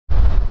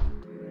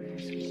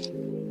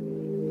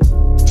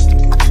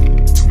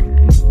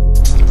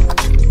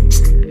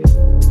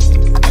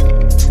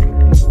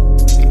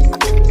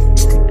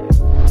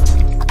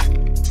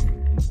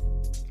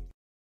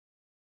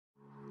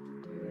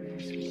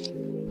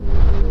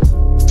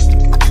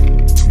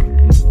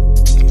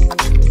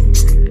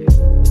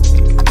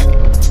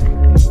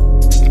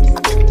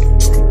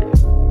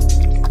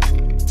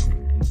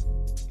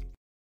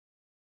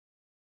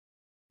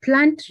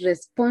Plant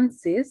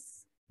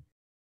responses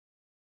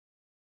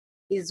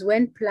is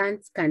when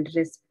plants can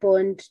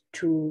respond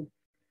to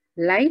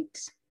light,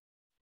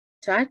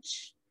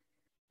 touch,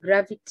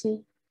 gravity,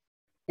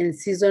 and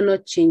seasonal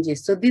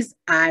changes. So these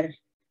are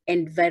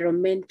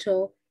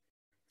environmental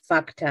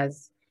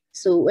factors.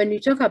 So when we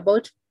talk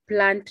about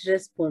plant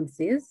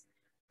responses,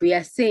 we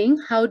are saying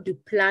how do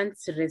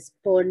plants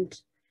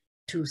respond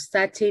to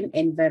certain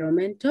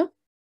environmental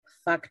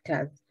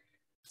factors,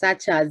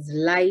 such as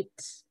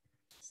light,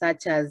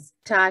 such as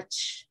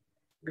touch,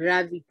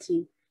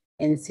 gravity,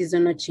 and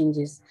seasonal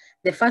changes.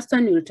 The first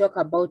one we'll talk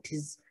about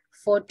is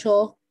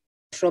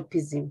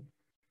phototropism.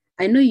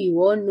 I know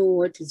you all know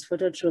what is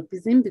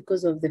phototropism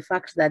because of the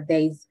fact that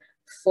there is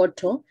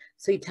photo,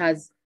 so it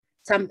has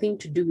something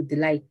to do with the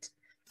light.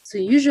 So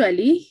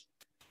usually,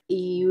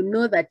 you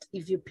know that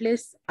if you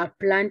place a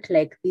plant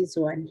like this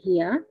one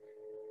here,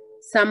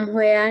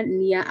 somewhere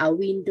near a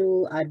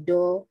window, a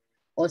door,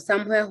 or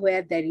somewhere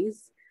where there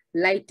is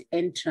light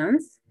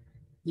entrance,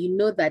 you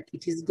know that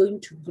it is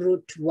going to grow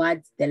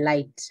towards the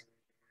light.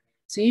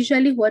 So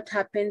usually what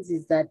happens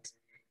is that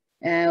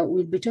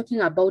we'll be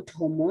talking about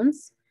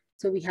hormones.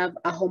 So we have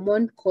a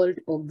hormone called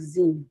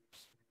auxin.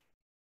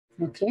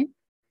 Okay.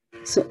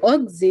 So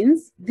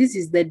auxins, this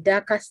is the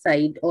darker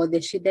side or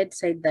the shaded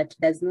side that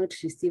does not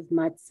receive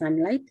much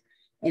sunlight.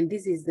 And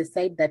this is the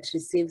side that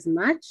receives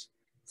much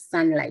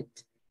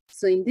sunlight.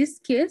 So in this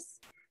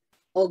case,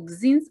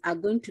 auxins are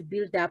going to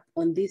build up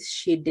on this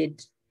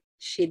shaded,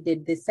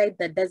 the side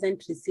that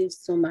doesn't receive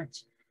so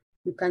much.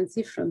 You can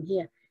see from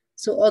here.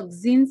 So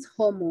auxins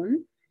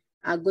hormone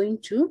are going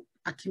to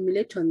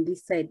accumulate on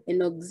this side.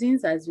 And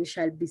auxins, as we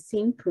shall be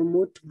seeing,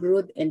 promote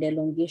growth and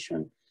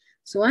elongation.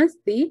 So once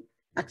they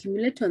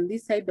accumulate on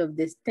this side of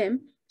the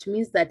stem, it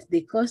means that they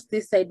cause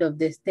this side of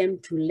the stem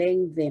to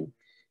lengthen.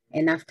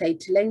 And after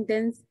it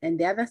lengthens and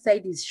the other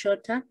side is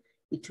shorter,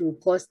 it will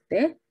cause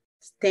the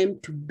stem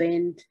to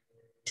bend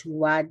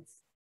towards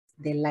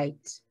the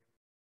light.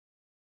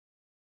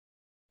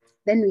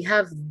 Then we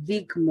have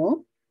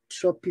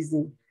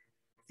zygmotropism.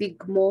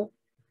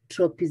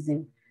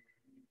 Zygmotropism.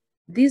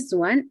 This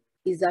one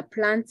is a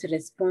plant's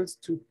response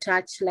to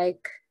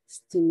touch-like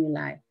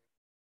stimuli.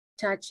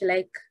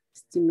 Touch-like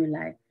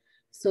stimuli.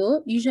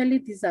 So usually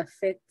this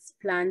affects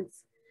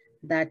plants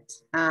that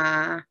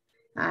are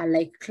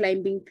like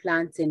climbing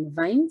plants and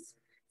vines,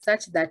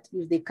 such that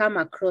if they come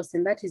across,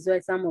 and that is why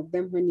some of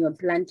them, when you're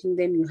planting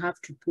them, you have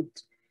to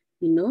put,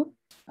 you know,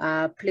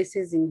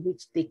 places in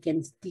which they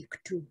can stick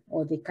to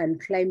or they can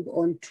climb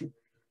onto.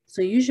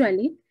 So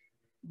usually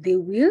they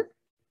will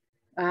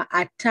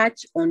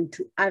attach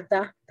onto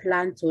other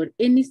plants or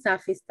any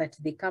surface that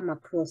they come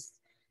across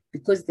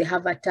because they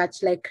have a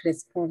touch-like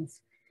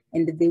response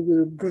and they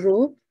will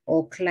grow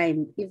or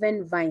climb,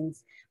 even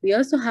vines. We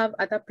also have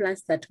other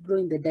plants that grow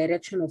in the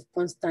direction of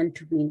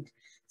constant wind,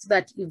 so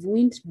that if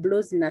wind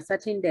blows in a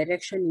certain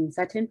direction in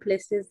certain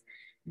places,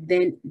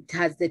 then it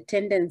has the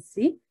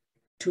tendency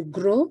to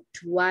grow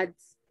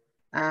towards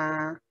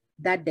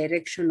that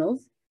direction of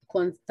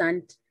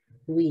constant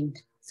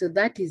wind. So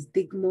that is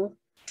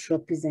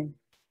zygmotropism.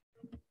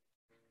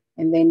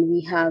 And then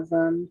we have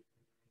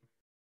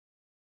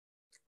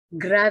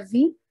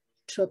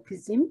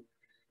gravitropism.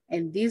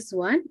 And this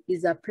one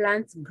is a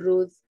plant's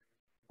growth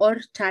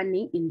or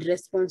turning in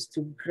response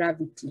to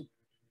gravity.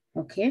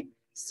 Okay,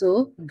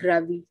 so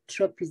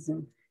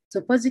gravitropism.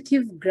 So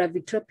positive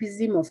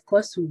gravitropism, of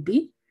course, will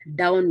be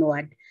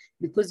downward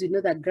because we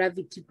know that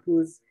gravity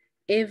pulls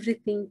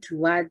everything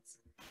towards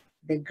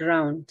the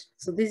ground.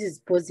 So this is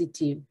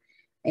positive.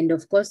 And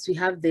of course, we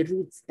have the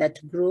roots that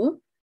grow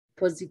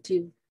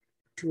positive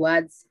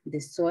towards the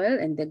soil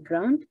and the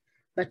ground.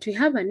 But we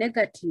have a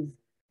negative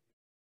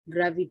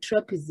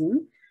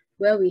gravitropism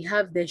where we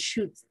have the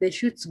shoots. The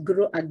shoots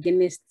grow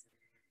against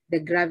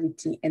the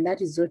gravity, and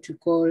that is what we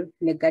call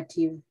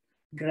negative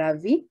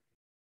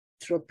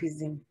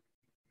gravitropism.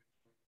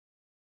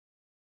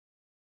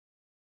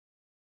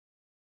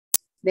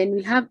 Then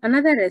we have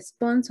another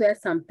response where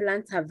some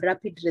plants have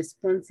rapid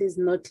responses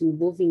not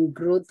involving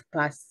growth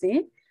per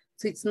se.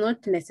 So it's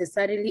not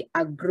necessarily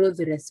a growth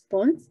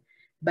response,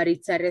 but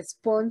it's a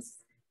response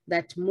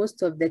that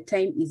most of the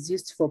time is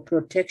used for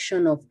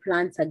protection of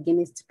plants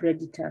against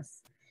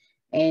predators.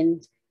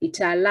 And it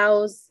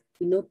allows,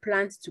 you know,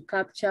 plants to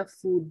capture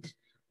food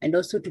and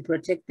also to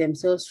protect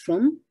themselves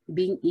from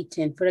being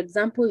eaten. For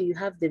example, you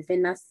have the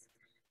Venus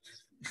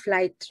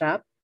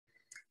flytrap.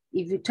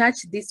 If you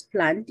touch this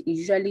plant, it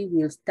usually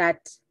will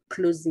start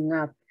closing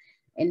up.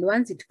 And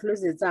once it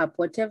closes up,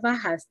 whatever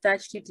has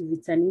touched it, if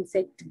it's an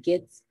insect,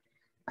 gets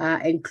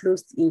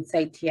enclosed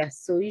inside here.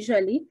 So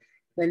usually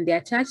when they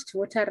are touched,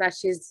 water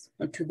rushes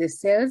to the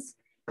cells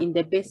in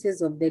the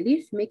bases of the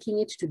leaf, making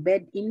it to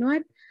bed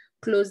inward,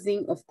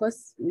 closing. Of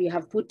course, we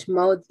have put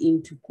mouth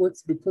into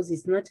quotes because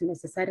it's not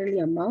necessarily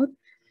a mouth,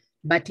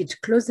 but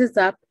it closes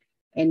up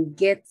and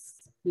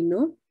gets, you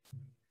know,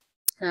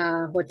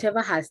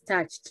 whatever has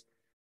touched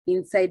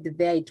inside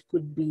there. It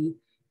could be,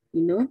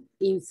 you know,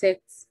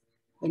 insects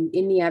and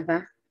any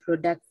other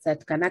products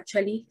that can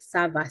actually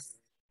serve as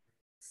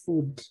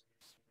food.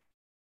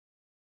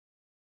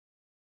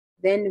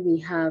 Then we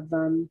have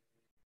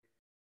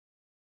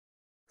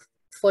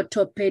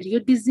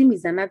photoperiodism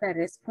is another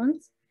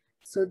response.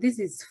 So this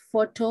is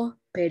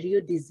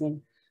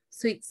photoperiodism.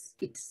 So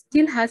it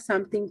still has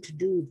something to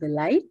do with the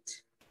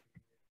light,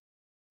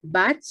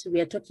 but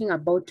we are talking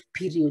about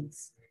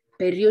periods,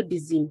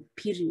 periodism,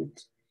 period.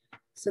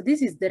 So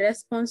this is the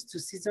response to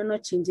seasonal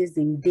changes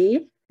in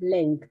day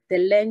length, the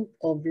length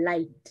of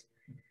light,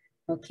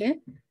 okay?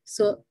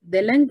 So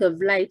the length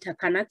of light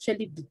can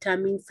actually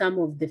determine some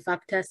of the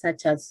factors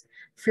such as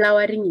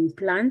flowering in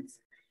plants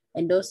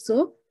and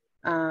also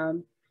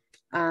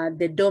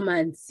the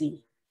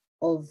dormancy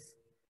of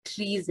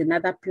trees and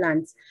other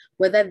plants,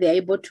 whether they're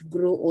able to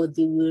grow or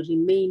they will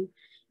remain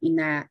in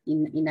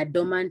a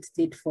dormant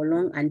state for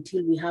long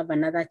until we have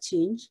another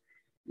change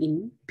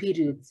in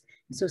periods.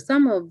 So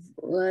some of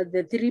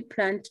the 3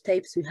 plant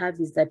types we have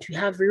is that we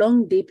have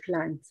long day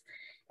plants,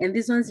 and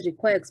these ones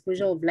require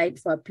exposure of light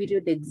for a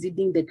period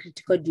exceeding the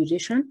critical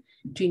duration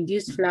to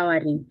induce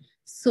flowering.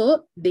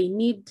 So they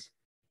need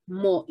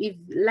more. If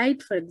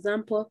light, for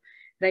example,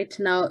 right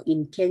now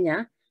in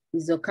Kenya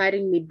is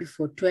occurring maybe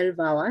for 12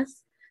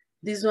 hours,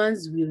 these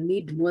ones will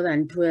need more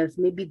than 12.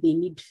 Maybe they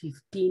need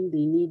 15,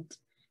 they need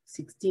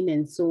 16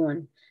 and so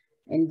on.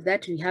 And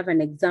that we have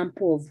an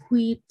example of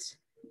wheat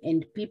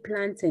and pea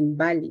plants and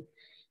barley.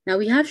 Now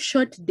we have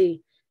short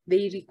day.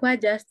 They require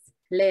just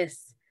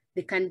less.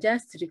 They can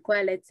just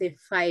require, let's say,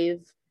 5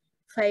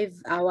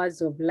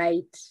 hours of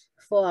light,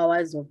 4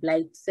 hours of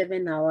light,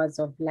 7 hours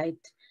of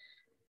light,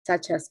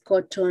 such as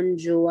cotton,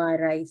 jowar,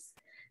 rice.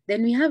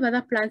 Then we have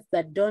other plants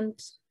that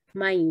don't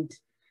mind.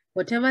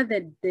 Whatever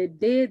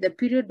the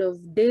period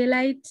of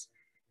daylight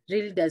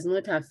really does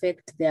not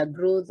affect their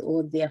growth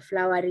or their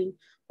flowering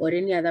or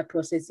any other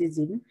processes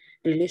in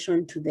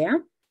relation to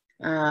their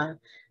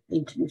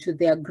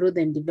growth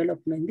and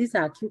development. These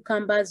are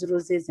cucumbers,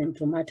 roses, and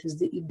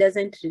tomatoes. It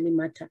doesn't really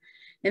matter.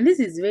 And this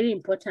is very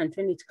important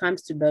when it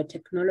comes to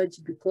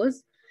biotechnology,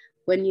 because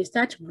when you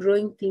start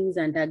growing things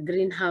under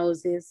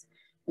greenhouses,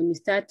 when you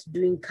start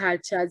doing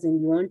cultures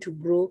and you want to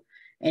grow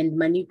and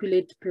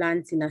manipulate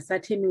plants in a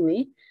certain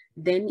way,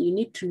 then you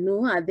need to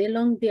know, are they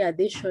long day, are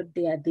they short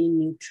day, are they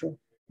neutral?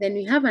 Then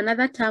we have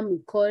another term we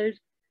call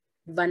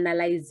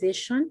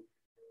vernalization.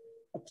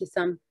 Okay,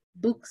 some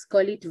books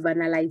call it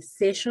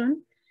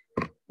vernalization.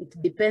 It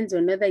depends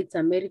on whether it's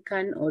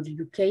American or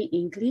UK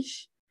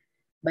English,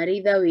 but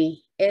either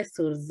way, S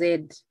or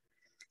Z.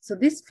 So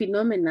this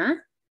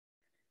phenomena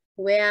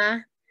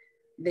where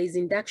there is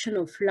induction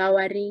of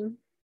flowering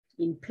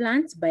in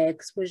plants by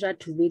exposure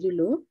to very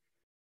low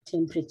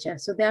temperature.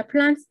 So there are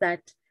plants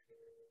that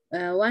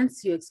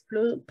once you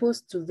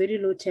expose to very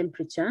low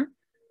temperature,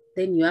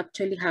 then you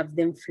actually have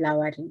them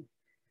flowering.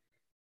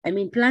 I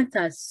mean, plants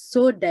are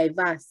so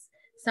diverse.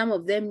 Some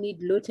of them need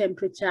low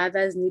temperature,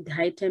 others need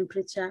high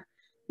temperature,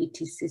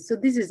 etc. So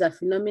this is a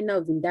phenomenon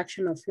of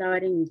induction of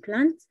flowering in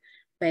plants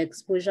by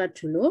exposure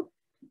to low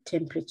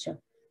temperature.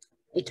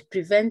 It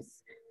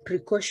prevents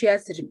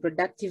precocious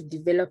reproductive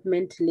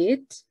development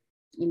late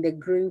in the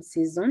growing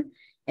season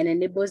and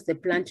enables the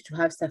plant to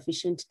have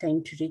sufficient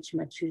time to reach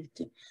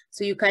maturity.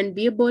 So you can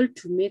be able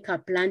to make a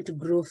plant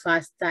grow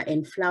faster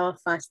and flower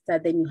faster,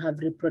 then you have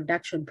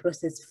reproduction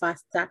process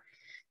faster,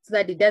 so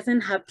that it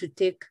doesn't have to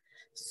take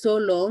so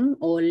long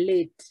or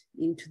late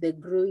into the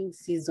growing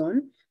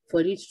season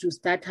for it to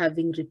start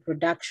having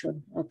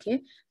reproduction,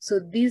 okay? So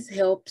this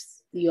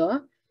helps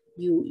your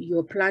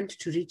plant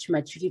to reach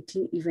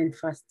maturity even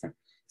faster.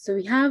 So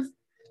we have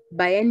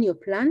biennial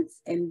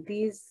plants, and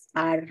these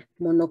are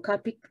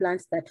monocarpic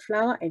plants that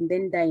flower and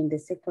then die in the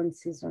second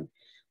season.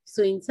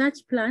 So in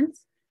such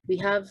plants, we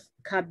have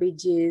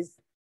cabbages,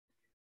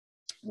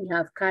 we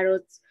have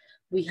carrots,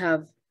 we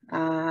have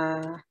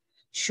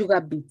sugar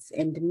beets,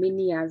 and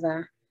many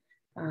other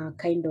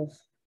kind of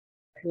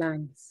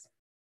plants.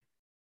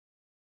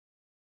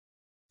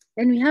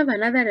 Then we have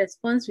another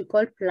response we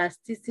call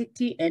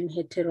plasticity and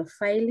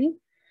heterophyly.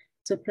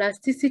 So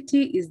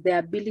plasticity is the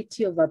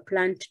ability of a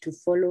plant to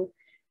follow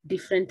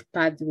different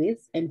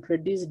pathways and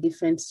produce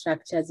different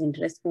structures in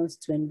response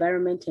to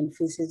environment and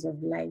phases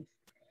of life.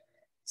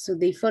 So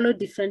they follow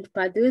different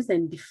pathways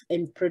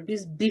and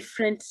produce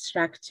different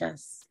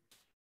structures.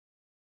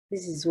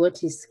 This is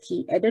what is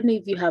key. I don't know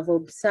if you have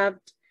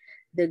observed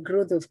the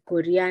growth of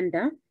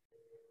coriander,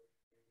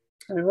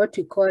 or what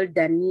we call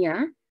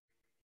dania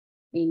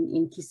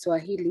in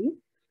Kiswahili.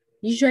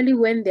 Usually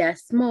when they are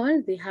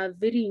small, they have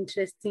very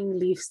interesting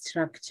leaf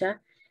structure,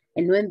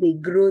 and when they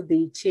grow,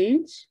 they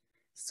change.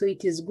 So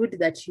it is good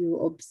that you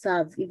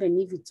observe, even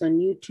if it's on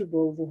YouTube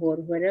or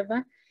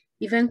wherever,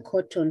 even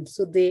cotton.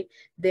 So the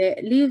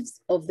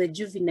leaves of the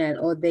juvenile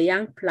or the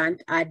young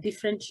plant are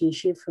different in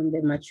shape from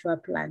the mature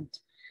plant.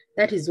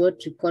 That is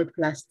what we call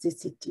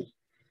plasticity.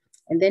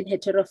 And then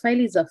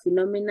heterophyly is a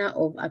phenomena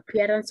of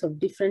appearance of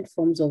different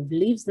forms of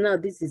leaves. Now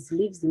this is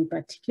leaves in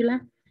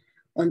particular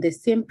on the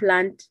same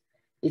plant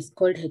is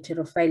called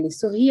heterophyly.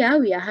 So here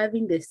we are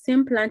having the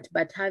same plant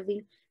but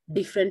having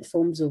different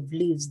forms of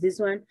leaves. This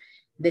one,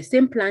 the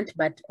same plant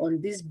but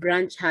on this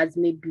branch has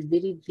maybe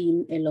very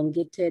thin,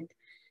 elongated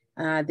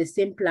the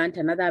same plant,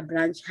 another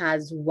branch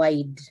has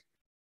wide,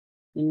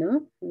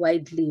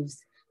 wide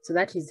leaves. So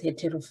that is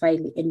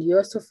heterophyly. And you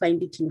also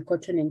find it in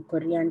cotton and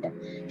coriander.